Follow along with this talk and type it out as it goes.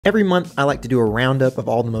Every month, I like to do a roundup of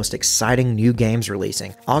all the most exciting new games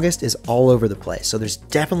releasing. August is all over the place, so there's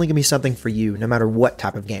definitely going to be something for you no matter what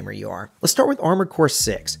type of gamer you are. Let's start with Armored Core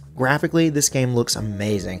 6. Graphically, this game looks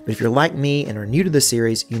amazing, but if you're like me and are new to the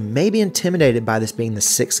series, you may be intimidated by this being the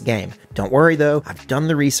 6th game. Don't worry though, I've done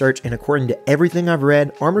the research, and according to everything I've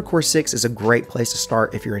read, Armored Core 6 is a great place to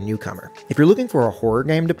start if you're a newcomer. If you're looking for a horror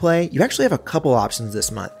game to play, you actually have a couple options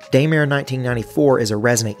this month. Daymare 1994 is a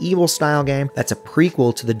Resident Evil style game that's a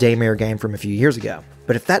prequel to the Daymare game from a few years ago.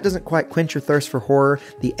 But if that doesn't quite quench your thirst for horror,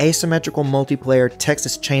 the asymmetrical multiplayer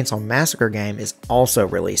Texas Chainsaw Massacre game is also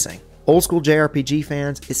releasing. Old school JRPG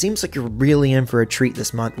fans, it seems like you're really in for a treat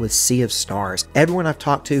this month with Sea of Stars. Everyone I've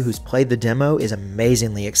talked to who's played the demo is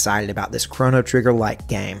amazingly excited about this Chrono Trigger-like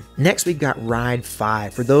game. Next we've got Ride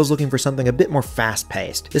 5 for those looking for something a bit more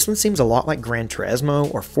fast-paced. This one seems a lot like Gran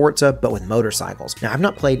Turismo or Forza but with motorcycles. Now I've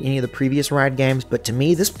not played any of the previous Ride games, but to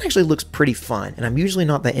me this one actually looks pretty fun, and I'm usually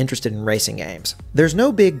not that interested in racing games. There's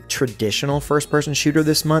no big traditional first-person shooter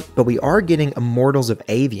this month, but we are getting Immortals of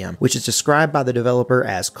Aveum, which is described by the developer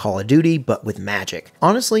as Call of Duty but with magic.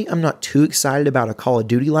 Honestly, I'm not too excited about a Call of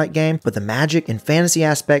Duty-like game, but the magic and fantasy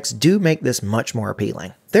aspects do make this much more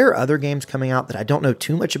appealing. There are other games coming out that I don't know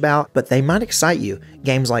too much about, but they might excite you.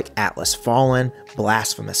 Games like Atlas Fallen,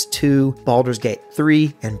 Blasphemous 2, Baldur's Gate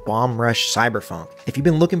 3, and Bomb Rush Cyberfunk. If you've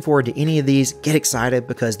been looking forward to any of these, get excited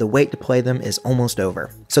because the wait to play them is almost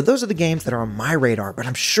over. So those are the games that are on my radar, but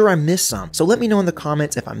I'm sure I missed some. So let me know in the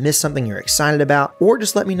comments if I missed something you're excited about, or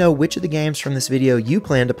just let me know which of the games from this video you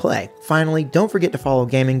plan to play. Finally, don't forget to follow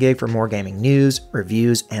Gaming Gig for more gaming news,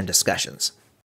 reviews, and discussions.